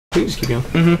We can just keep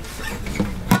going.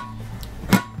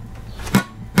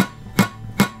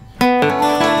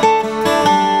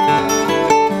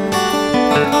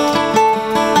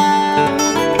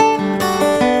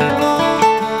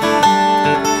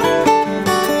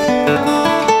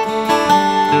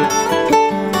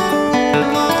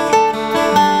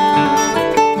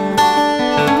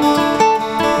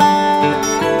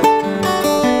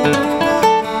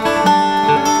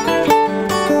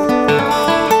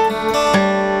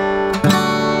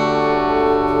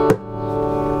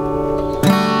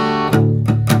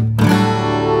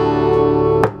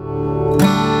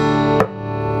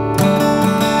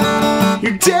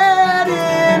 You're dead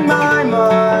in my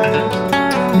mind,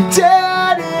 you're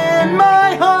dead in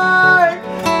my heart.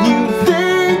 You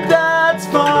think that's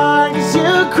fine, 'cause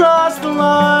you crossed the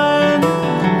line.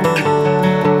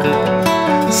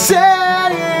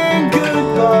 Saying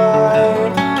goodbye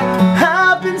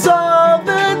happens all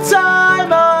the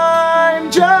time. I'm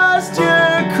just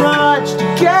your crutch to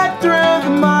get through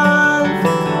the month.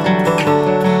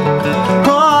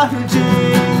 Our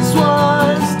days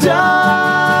was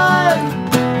done,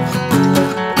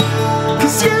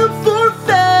 you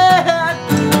forfeit,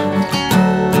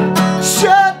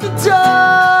 shut the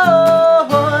door,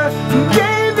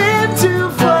 gave in to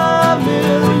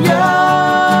familiar,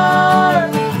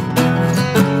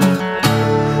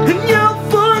 and you'll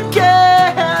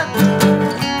forget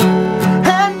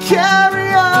and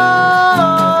carry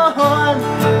on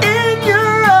in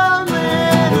your own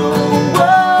little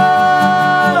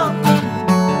world.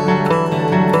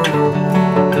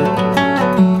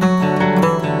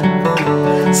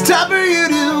 It's time for you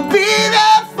to be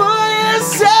there for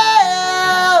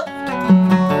yourself.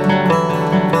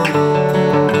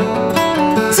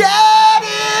 Dead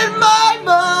in my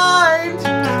mind,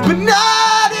 but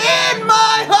not in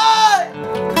my heart.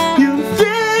 You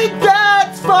think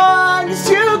that's fine, 'cause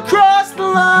you crossed the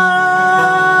line.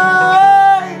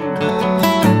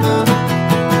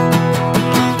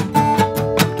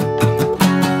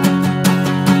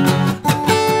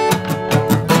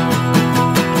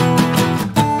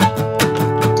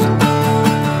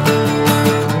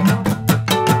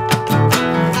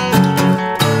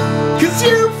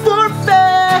 You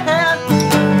forfeit,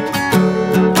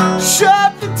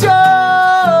 shut the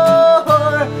door,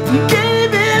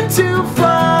 gave in to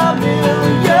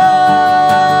familiar,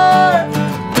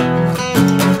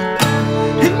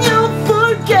 and you'll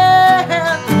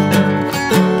forget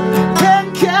and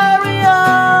carry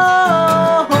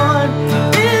on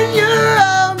in your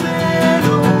own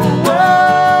little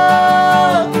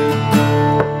world.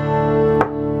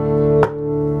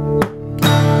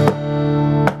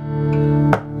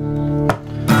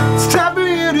 It's time for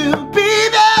you to be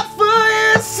there for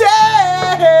yourself.